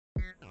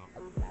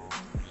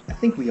I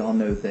think we all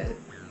know that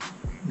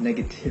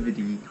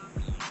negativity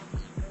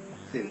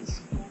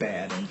is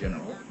bad in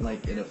general.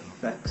 Like, it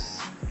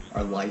affects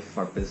our life,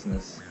 our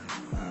business.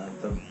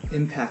 The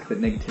impact that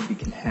negativity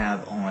can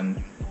have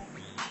on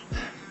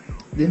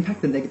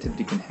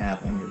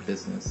your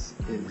business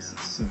is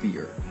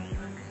severe.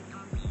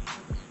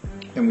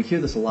 And we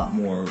hear this a lot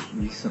more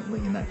recently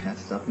and that kind of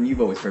stuff. And you've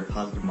always heard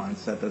positive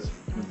mindset. That's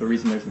the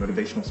reason there's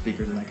motivational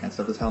speakers and that kind of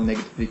stuff, is how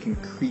negativity can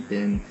creep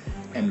in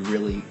and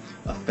really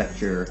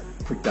affect your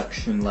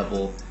production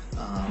level.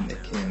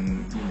 It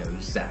can,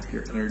 zap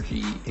your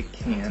energy. It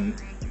can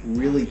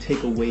really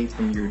take away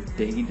from your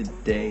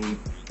day-to-day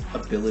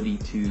ability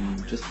to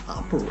just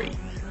operate,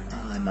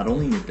 not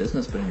only in your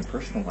business but in your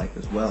personal life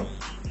as well.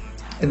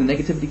 And the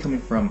negativity coming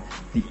from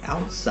the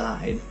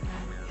outside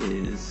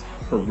is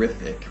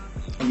horrific,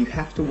 and you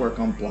have to work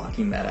on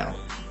blocking that out.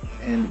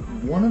 And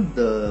one of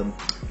the,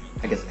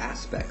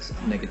 aspects of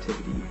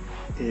negativity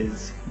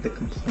is the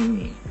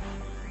complaining.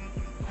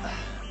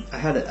 I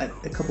had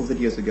a couple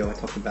videos ago, I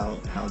talked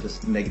about how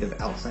just negative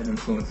outside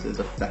influences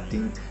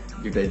affecting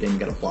your day-to-day, and you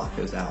gotta block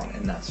those out,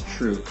 and that's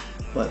true.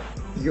 But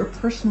your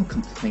personal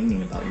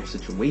complaining about your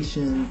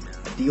situation,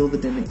 a deal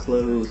that didn't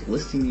close, a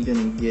listing you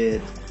didn't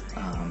get,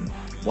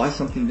 why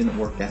something didn't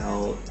work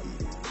out,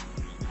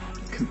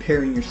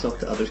 comparing yourself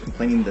to others,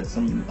 complaining that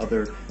some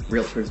other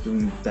realtor is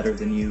doing better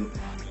than you,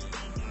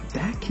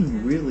 that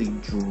can really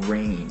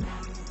drain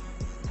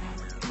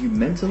you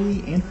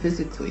mentally and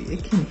physically.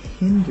 It can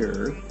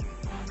hinder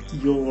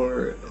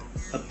your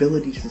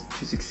ability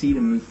to succeed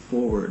and move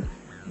forward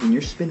when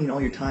you're spending all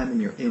your time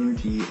and your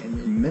energy and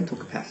your mental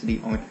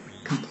capacity on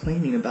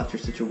complaining about your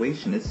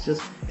situation. It's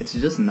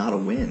just not a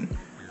win.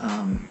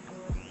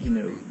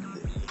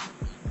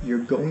 You're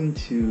going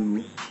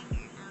to,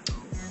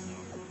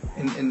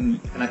 and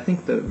I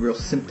think the real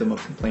symptom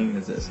of complaining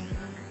is this,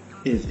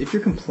 is if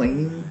you're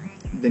complaining,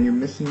 then you're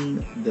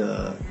missing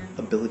the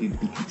ability to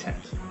be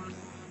content.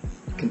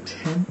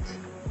 Content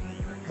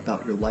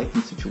about your life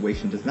and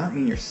situation does not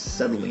mean you're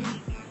settling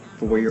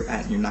for where you're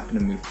at and you're not going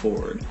to move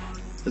forward.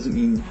 It doesn't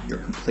mean you're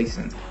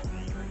complacent.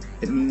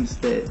 It means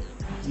that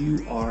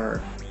you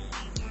are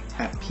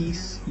at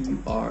peace,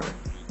 you are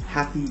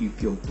happy, you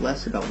feel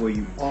blessed about where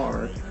you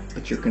are,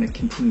 but you're going to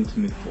continue to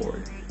move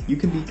forward. You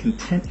can be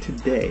content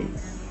today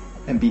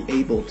and be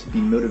able to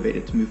be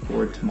motivated to move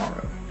forward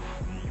tomorrow.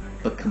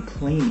 But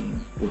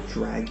complaining will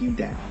drag you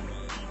down.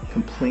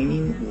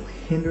 Complaining will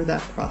hinder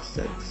that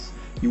process.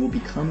 You will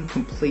become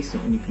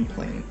complacent when you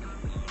complain.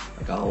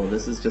 Like, oh, well,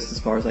 this is just as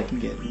far as I can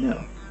get.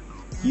 No.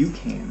 You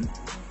can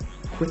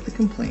quit the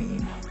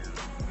complaining,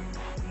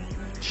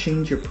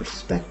 change your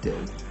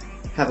perspective,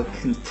 have a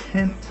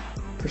content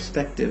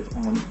perspective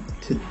on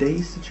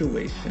today's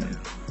situation,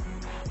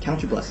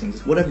 count your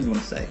blessings, whatever you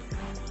want to say.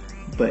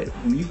 But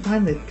when you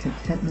find the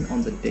contentment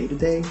on the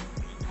day-to-day,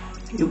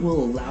 it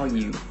will allow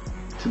you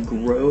to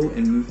grow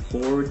and move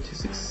forward, to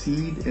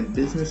succeed in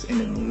business and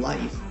in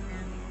life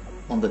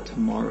on the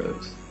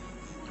tomorrows.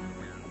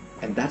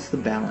 And that's the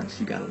balance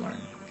you gotta learn.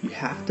 You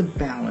have to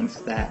balance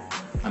that.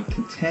 I'm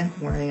content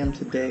where I am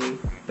today,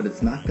 but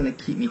it's not gonna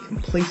keep me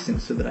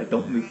complacent so that I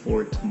don't move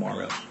forward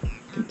tomorrow.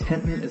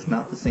 Contentment is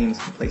not the same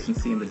as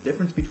complacency, and the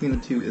difference between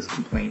the two is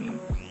complaining.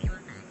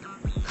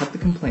 Cut the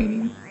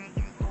complaining,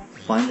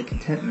 find the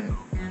contentment,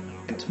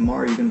 and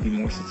tomorrow you're gonna be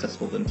more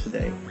successful than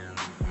today.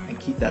 And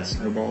keep that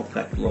snowball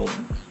effect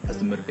rolling as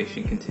the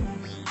motivation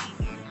continues.